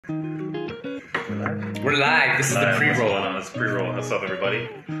We're live. This is the pre-roll. It's pre-roll. What's up, everybody?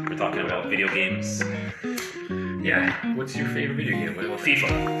 We're talking about video games. Yeah. What's your favorite video game?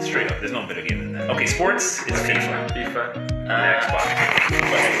 FIFA. Straight up. There's no better game than that. Okay, sports. It's FIFA. Xbox.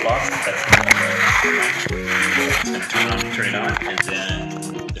 Xbox. That's turn it on, and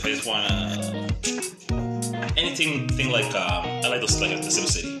then if I just wanna anything like I like those like the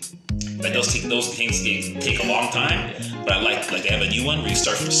SimCity. Like those games take a long time, but I like they have a new one where you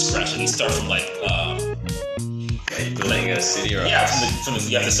start from scratch. Like you start from building a city or from the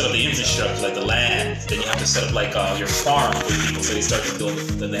you have to set up the infrastructure, like the land. Then you have to set up like your farm for people, so they start to build.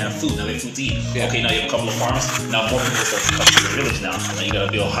 Then they have food. Now they have food to eat. Yeah. Okay, now you have a couple of farms. Now more people start to come to your village. Now you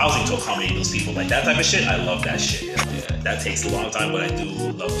gotta build housing to accommodate those people. Like that type of shit. I love that shit. Yeah. That takes a long time, but I do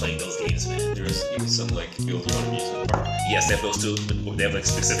love playing those games, man. There's even some like build your own amusement park. Yes, they have those too. They have like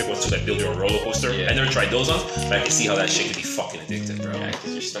specific ones too, like build your own roller coaster. Yeah. I never tried those ones, but I can see how that shit can be fucking addictive, bro. Yeah,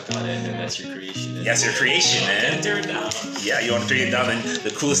 because you're stuck on it, and that's your creation. That's your creation, man. Tear it down. Yeah, you want to tear it down, and the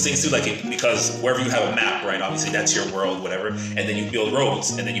coolest things too, because wherever you have a map, right? Obviously, that's your world, whatever. And then you build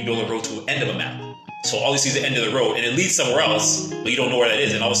roads, and then you build a road to the end of a map. So all you see is the end of the road, and it leads somewhere else, but you don't know where that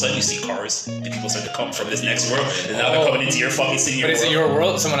is. And all of a sudden, you see cars, and people start to come from this next world, and now they're coming into your fucking city. But is it your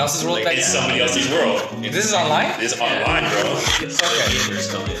world? Someone else's world? Like, it's somebody else's world. This is online? It's online, bro.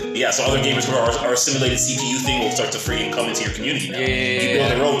 Okay. Yeah, so other gamers who are simulated CPU thing will start to freaking come into your community now. You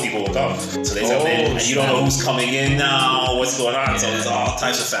build a road, people will come. So they start and you don't know who's coming in now, what's going on. So there's all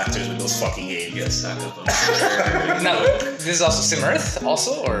types of factors with those fucking games. Yes, Now, this is also Sim Earth,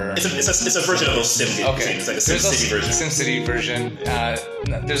 also, or it's a version of those Sim games. Okay. It's like a SimCity version. SimCity version.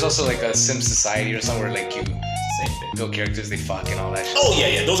 There's also like a Sim Society or somewhere like you build characters, they fuck and all that shit. Oh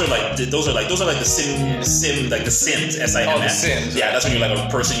yeah. Those are like the Sim like the Sims. SIMS. Oh, the Sims. Yeah, that's when you're like a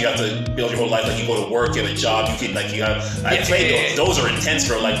person. You have to build your whole life. Like you go to work, you have a job. You can like you have. I played those. Those are intense,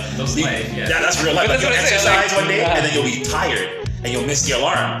 bro. Like those that's real life. Like you'll exercise one day and then you'll be tired. And you'll miss the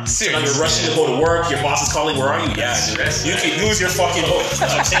alarm. So now you're rushing to go to work. Your boss is calling. Where are you? Yeah, you can lose your fucking.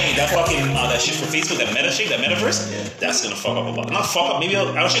 I'm saying that fucking that shit for Facebook, that meta shit, that metaverse. Yeah. That's gonna fuck up a lot. Not fuck up. Maybe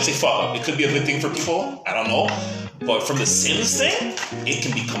I shouldn't say fuck up. It could be a good thing for people. I don't know. But from the Sims thing, it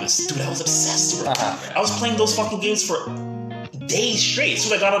can become a. Dude, I was obsessed, bro. I was playing those fucking games for days straight. As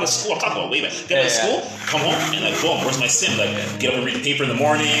soon as I got out of school, I'm talking about way back. Get out of school, come home, and like, boom, where's my Sim? Like, get up and read the paper in the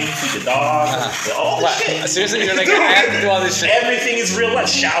morning, feed the dog, all this shit. Seriously, you're like, I have to do all this shit. Everything is real life.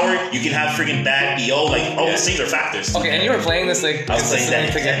 Shower, you can have freaking bad BO, like, all these things are factors. Okay, and you were playing this like I was playing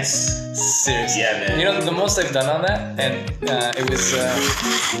that intense. Seriously. Yeah, man. You know, the most I've done on that, and it was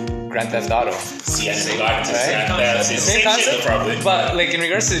Grand Theft Auto. See, I didn't got into that. Same concept, probably. But like in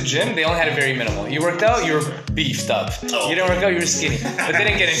regards to the gym, they only had it very minimal. You worked out, you were beefed up. Oh. You didn't work out, you were skinny. But they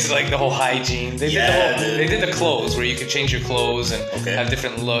didn't get into like the whole hygiene. They did the clothes where you could change your clothes and have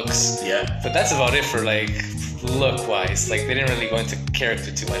different looks. Yeah. But that's about it for like look wise. Like they didn't really go into character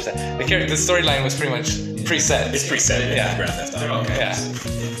too much. The storyline was pretty much preset. It's preset. Yeah. Grand Theft Auto. Okay.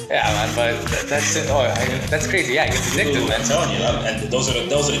 Yeah, man. But that's it. That's crazy. Yeah, it gets addictive, man. I'm telling you, and those are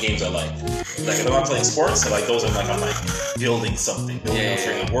the games I like. Like if I'm not playing sports, I like those. I'm like building something, building a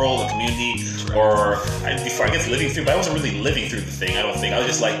freaking world, a community, or before I get living through. But I wasn't really living through the thing. I don't think I was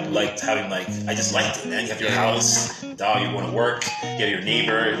just liked having I just liked it, man. You have your house, dog. You want to work. You have your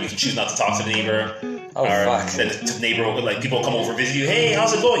neighbor. You can choose not to talk to the neighbor. Oh, fuck. Then the neighbor, like people come over visit you. Hey,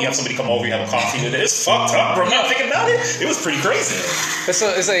 how's it going? You have somebody come over. You have a coffee with it. It's fucked up, bro. I'm not thinking about it. It was pretty crazy. But so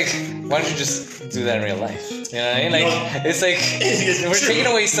it's like, why don't you just do that in real life? You know what I mean? Like, it's like we're taking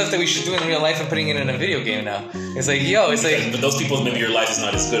away stuff that we should do in real life and putting it in a video game now. It's like, but those people, maybe your life is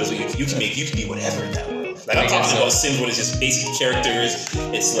not as good as you can make. You can be whatever in that world. Like I'm talking about Sims, when it's just basic characters.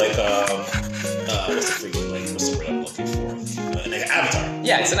 It's like what's the word I'm looking for? Like an avatar.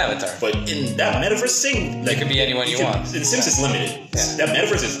 Yeah, it's an avatar. But in that metaverse thing, like it could be anyone you want. In Sims, it's limited. Yeah. That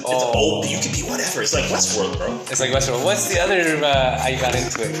metaverse is it's old. You can be whatever. It's like Westworld, bro. It's like Westworld. What's the other? I got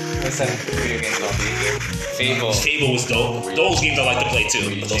into it. What's that video game called? Fable. Fable was dope. Those games I like to play too.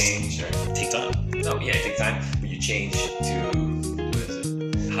 You But those change. take time. No, yeah, it takes time. But you change to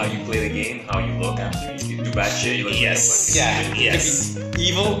how you play the game, how you look after. You can do bad shit. You look Yes. Yeah. Yes. You could be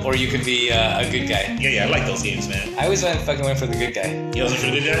evil or you could be a good guy. Yeah, I like those games, man. I always went for the good guy. You was for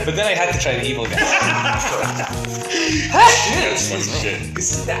the good guy? But then I had to try the evil guy. Shit.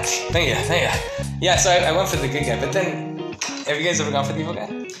 This is that. Thank you. Yeah, so I went for the good guy. But then, have you guys ever gone for the evil guy?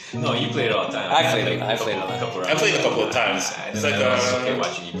 No, you played it all the time. I played it. I played a couple of times. It's like okay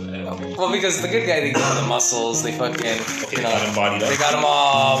watching you play. Well, because the good guy, they give him the muscles. They fucking, they got him bodied up. They got him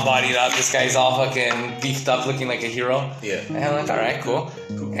all bodied up. This guy's all fucking beefed up, looking like a hero. Yeah. And I'm like, all right, cool.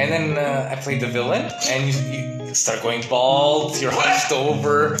 And then I played the villain, and start going bald. You're hunched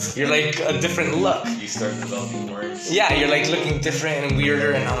over. You're like a different look. You start developing words. Yeah, you're like looking different and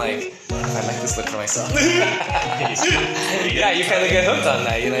weirder, and I'm like, I like this look for myself. Yeah, you kind of get hooked on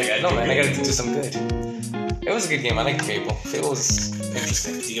that. You're like, no man, I gotta do some good. It was a good game. I like Fable. Fable was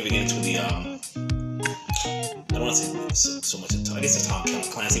interesting. Do you ever get into the I don't want to say so much. I guess the Tom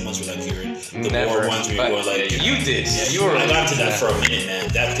Clancy ones were like the war ones where you were like. You did. Yeah, you were. I got into that for a minute, man.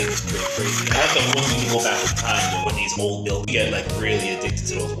 That thing was pretty crazy. I like the ones when you go back in time with these old builds. You get like really addicted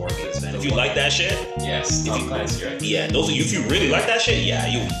to those war games, man. If you like that shit, yes, Tom Clancy, right? Yeah, those. If you really like that shit, yeah,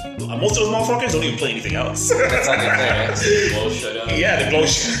 you. Most of those motherfuckers don't even play anything else. That's all they play, right? Blow shut up. Yeah, they blow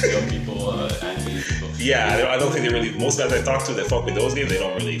shut. Kill people, animate people. Yeah, I don't think they really. Most guys I talk to that fuck with those games, they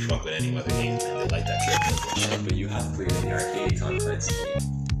don't really fuck with any other games, man. They like that shit. But you have played in the arcade Tom Clancy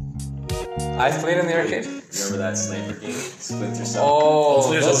game. I've played in the arcade. Remember that sniper game, Splinter Cell? Oh,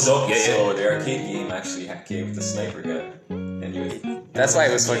 Splinter Cell. Yeah. So the arcade game actually came with the sniper gun, and you. That's why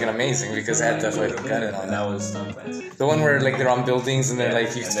it was fucking amazing because I had the fucking gun and all and that. that was Tom Clancy. The one where like they're on buildings and they're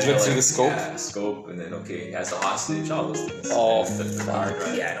like you flip through the scope. Yeah, scope, and then it has the hostage, all those things. Oh, the hard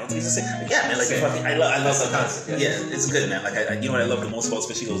drive. Yeah, I don't think it's the same. Yeah, man, like fucking, I love the concept. Yeah, it's good, man. Like you know what I love the most about,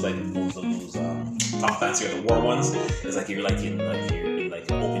 especially those those Tom Clancy or the war ones, is like you're in an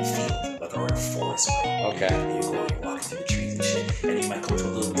open field, like or a forest, bro. Okay. And you're walking through the trees and shit, and you might come to a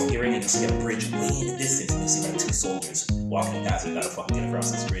little clearing and you see a bridge way in the distance, and you see like two soldiers walking past. You gotta fucking get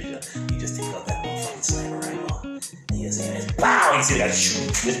across this bridge. You just take out that motherfucking sniper rifle, and you just aim it. Pow! And you see the guy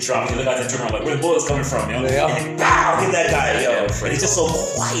shoot, just drop. And the guys that turn around like, where the bullets coming from, yo? Yeah. And pow! Hit that guy, yo. And it's just so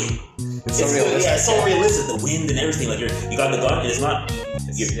quiet. It's so realistic. Yeah, it's so realistic. The wind and everything. Like you got the gun, and it's not.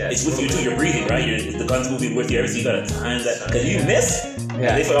 It's with you too. You're breathing, right? The gun's moving with you. Everything. You gotta time that. Cause you miss.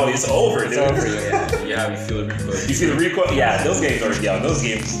 Yeah. They thought, it's over. It's over. Yeah, you feel the recoil. You feel the recoil. Yeah, those games are. Yeah, those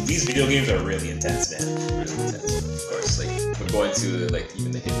games. These video games are really intense, man. Really intense. Of course, like we're going to like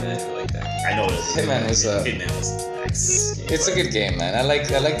even the Hitman or like that. I know it. Hitman was Hitman was nice. It's a good game, man. I like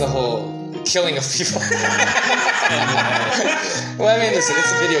the whole killing of people. Well, I mean, listen,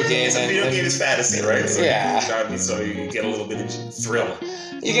 it's a video game. It's a video game. It's fantasy, right? So yeah. So you get a little bit of thrill.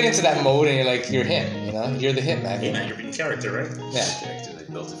 You get into that mode and you're like, you're him, you know? You're the hitman. Hitman, you're in character, right? Yeah. Character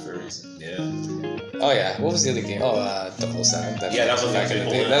they built it for a reason. Yeah. Oh yeah. What was the other game? Oh, 007. Yeah, that was back in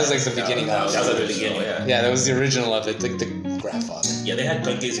the day. That was like the beginning of it. That was at the beginning. Yeah, that was the original of it, like the graphic. Yeah, they had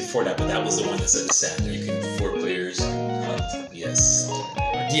gun games before that, but that was the one that set the standard. You can 4 players hunt. Yes.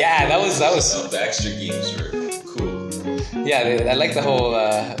 Yeah, that was. The extra games were cool. Yeah, I like the whole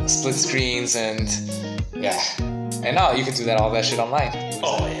split screens and yeah. And now you can do all that shit online.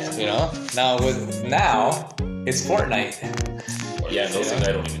 Oh yeah. You know? Now it's Fortnite. Yeah, those things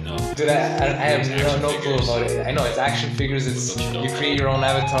I don't even know. Dude, I have no clue about it. I know it's action figures. It's you create your own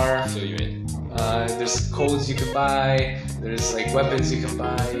avatar. Fill you in. There's codes you can buy. There's like weapons you can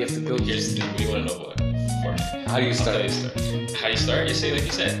buy. You have to build. Here's what do you want to know about Fortnite? How do you start? How you start? You say like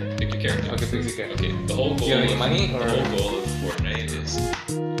you said, pick your character. Okay, pick your character. Okay, the whole goal. Do you have any money? The whole goal of Fortnite is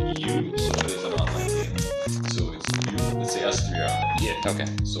you. So it is an online game. So it's you. Let's say us 3 are on it. Yeah. Okay.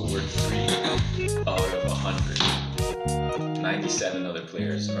 So we're 3 out of 100. 97 other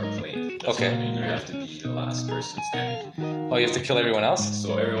players are playing. That's Okay. what I mean. You have to be the last person standing. Oh, you have to kill everyone else?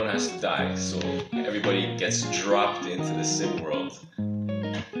 So everyone has to die. So everybody gets dropped into the sim world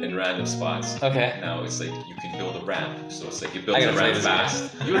in random spots. Okay. Now it's like you can build a ramp. So it's like you build I a gotta play ramp this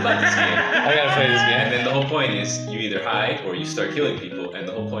fast. You would like this game. I gotta play this And game. then the whole point is you either hide or you start killing people. And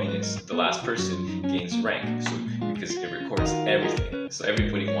the whole point is the last person gains rank. So because it records everything. So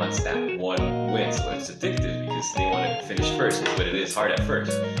everybody wants that one win. So it's addictive because they want to finish first. But it is hard at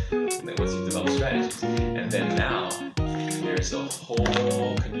first. And then once you develop strategies. And then now there's a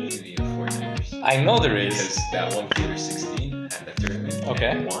whole community of Fortniters. I know there is. Because that one kid or 16 at the tournament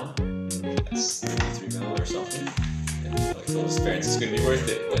Okay. and won. That's 33 mil or something. And like told his parents it's gonna be worth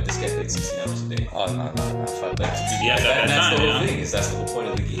it. But this guy played 16 hours a day. Oh no, fuck that. Yeah, That's the whole yeah. thing. That's the whole point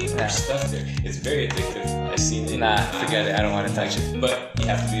of the game. Yeah. There's stuff there. It's very addictive. I've seen it. Nah, forget it. I don't want to touch it. But you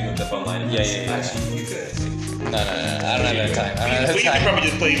have to be hooked up online. Yeah. Actually, you could. No. I don't have that time. I don't have But that you can time. probably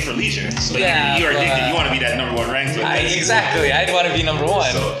just play for leisure. So Yeah, you're addicted. but- You want to be that number 1 ranked. Exactly. I'd want to be number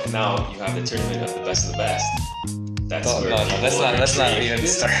 1. So now you have the tournament of the best of the best. That's Oh, where no, people let's are not even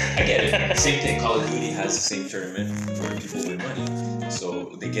start. I get it. Same thing. Call of Duty has the same tournament where people win money.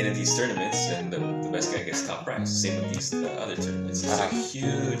 So they get in these tournaments, and the best guy gets top prize. Same with these other tournaments. It's a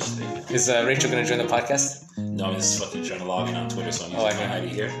huge thing. Is Rachel gonna join the podcast? No, I'm just fucking trying to log in on Twitter, so I'm using my ID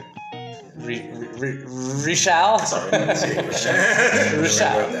here. Rishal? Sorry.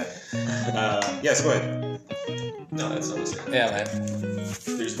 Rishal. Yeah, so go ahead. No, that's not the same. Yeah, man.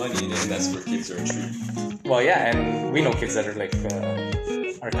 There's money in it, and that's where kids are intrigued. Well, yeah, and we know kids that are like,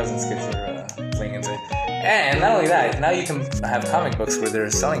 our cousins' kids are playing into it. And not only that, now you can have comic books where they're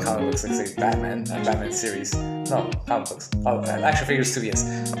selling comic books, like say Batman series. No, comic books. Oh, action figures too,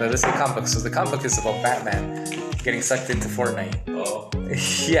 yes. But let's say comic books. So the comic book is about Batman getting sucked into Fortnite. Oh.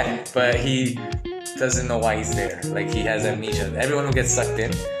 Yeah, but he doesn't know why he's there. Like, he has amnesia. Everyone who gets sucked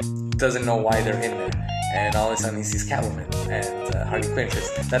in doesn't know why they're in there. And all of a sudden he sees Catwoman and Harley Quinn.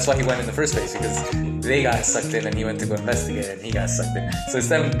 That's why he went in the first place, because they got sucked in and he went to go investigate and he got sucked in. So it's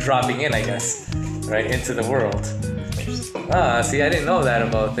them dropping in, I guess, right, into the world. See, I didn't know that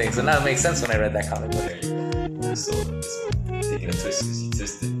about things. So now it makes sense when I read that comic book. So it's taking a twist because you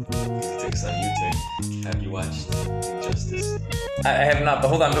twisted. Because it takes on U-turn. Have you watched Injustice? I have not, but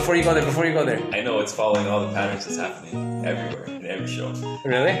hold on, before you go there. I know it's following all the patterns that's happening everywhere, in every show.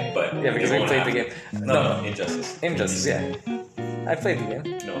 Really? But yeah, because we played the game. No, Injustice. Injustice, yeah. I played the game.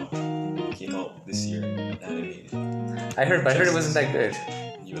 No, it came out this year, animated. I heard it wasn't that good.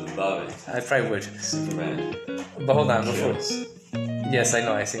 You would love it. I probably would. Superman. But hold on, before. Kills. Yes, I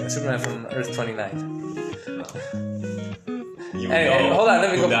know, I seen it. Superman from Earth 29. No. You would Hey, know hold on,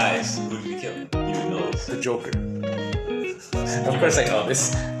 let me who go. dies, who did we kill. You would know this. The Joker. Of course I know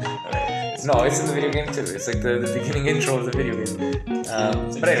this. Alright. No, it's in the video game too. It's like the beginning intro of the video game.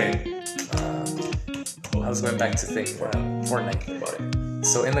 But anyway, I was going back to Fortnite.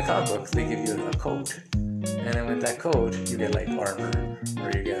 So in the comic book, they give you a code. And then with that code, you get like armor,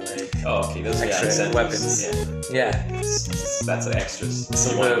 or you get like those extra weapons. Yeah. Yeah. That's the extras.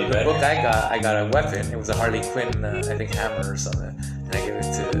 So the book I got a weapon. It was a Harley Quinn, I think hammer or something, and I gave it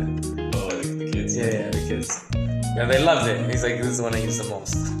to the kids. Yeah, the kids. And they loved it. He's like, this is the one I use the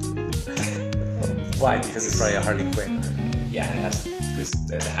most. Why? Because it's probably a Harley Quinn. Yeah, it has because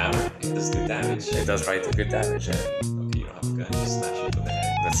the hammer it does good damage. It does probably do good damage. Yeah. Okay, you don't have a gun, you just smash it with the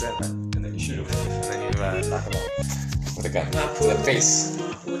head. That's it, man. And then you shoot him. And then you knock him out with a gun to the face.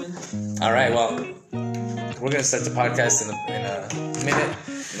 All right, well, we're gonna start the podcast in a minute.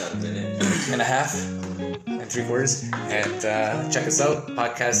 Not a minute. And a half and 3/4, and check us out.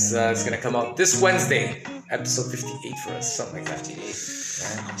 Podcast is gonna come out this Wednesday, episode 58 for us, something like that.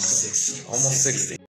 58. Almost 60.